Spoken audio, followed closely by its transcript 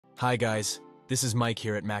Hi guys, this is Mike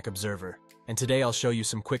here at Mac Observer, and today I'll show you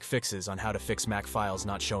some quick fixes on how to fix Mac files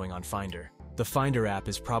not showing on Finder. The Finder app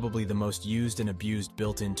is probably the most used and abused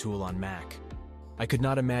built-in tool on Mac. I could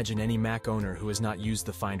not imagine any Mac owner who has not used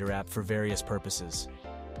the Finder app for various purposes.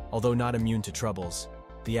 Although not immune to troubles,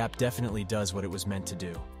 the app definitely does what it was meant to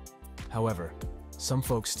do. However, some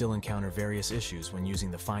folks still encounter various issues when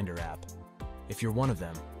using the Finder app. If you're one of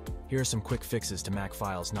them, here are some quick fixes to Mac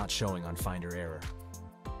files not showing on Finder error.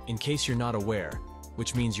 In case you're not aware,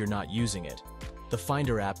 which means you're not using it, the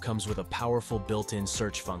Finder app comes with a powerful built-in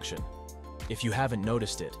search function. If you haven't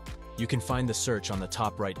noticed it, you can find the search on the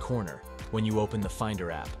top right corner when you open the Finder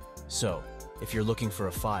app. So, if you're looking for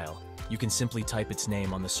a file, you can simply type its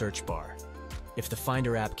name on the search bar. If the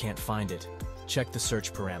Finder app can't find it, check the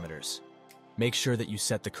search parameters. Make sure that you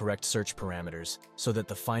set the correct search parameters so that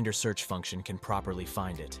the Finder search function can properly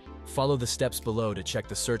find it. Follow the steps below to check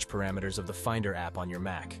the search parameters of the Finder app on your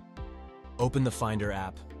Mac. Open the Finder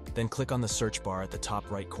app, then click on the search bar at the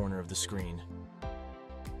top right corner of the screen.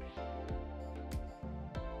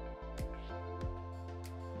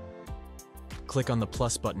 Click on the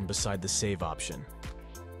plus button beside the Save option.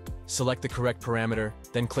 Select the correct parameter,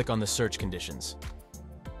 then click on the search conditions.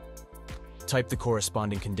 Type the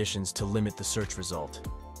corresponding conditions to limit the search result.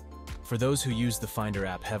 For those who use the Finder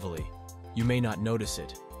app heavily, you may not notice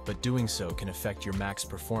it, but doing so can affect your Mac's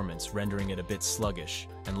performance, rendering it a bit sluggish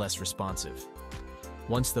and less responsive.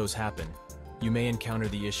 Once those happen, you may encounter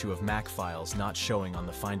the issue of Mac files not showing on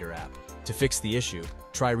the Finder app. To fix the issue,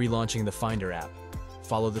 try relaunching the Finder app.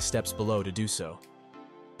 Follow the steps below to do so.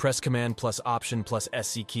 Press Command plus Option plus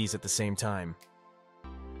SC keys at the same time.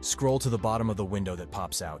 Scroll to the bottom of the window that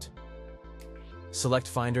pops out. Select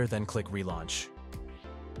Finder, then click Relaunch.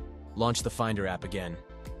 Launch the Finder app again.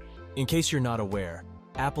 In case you're not aware,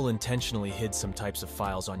 Apple intentionally hid some types of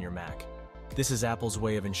files on your Mac. This is Apple's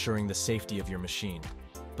way of ensuring the safety of your machine.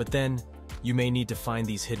 But then, you may need to find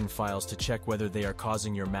these hidden files to check whether they are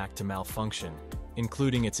causing your Mac to malfunction,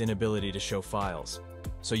 including its inability to show files.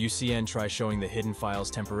 So UCN try showing the hidden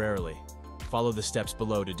files temporarily. Follow the steps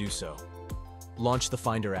below to do so. Launch the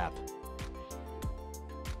Finder app.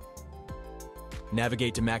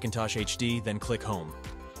 Navigate to Macintosh HD, then click Home.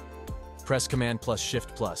 Press Command plus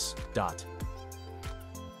Shift plus dot.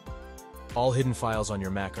 All hidden files on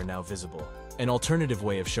your Mac are now visible. An alternative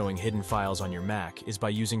way of showing hidden files on your Mac is by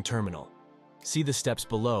using Terminal. See the steps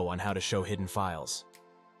below on how to show hidden files.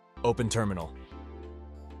 Open Terminal.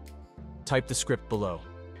 Type the script below.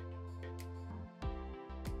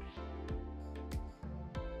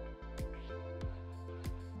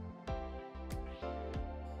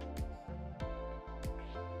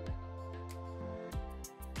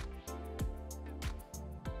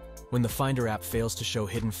 When the Finder app fails to show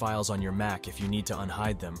hidden files on your Mac if you need to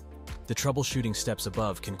unhide them, the troubleshooting steps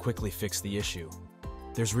above can quickly fix the issue.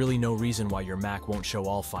 There's really no reason why your Mac won't show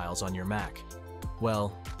all files on your Mac.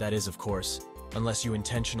 Well, that is, of course, unless you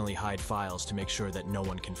intentionally hide files to make sure that no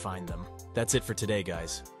one can find them. That's it for today,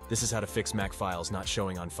 guys. This is how to fix Mac files not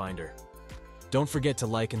showing on Finder. Don't forget to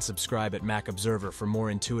like and subscribe at Mac Observer for more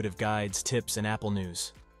intuitive guides, tips, and Apple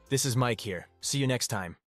news. This is Mike here. See you next time.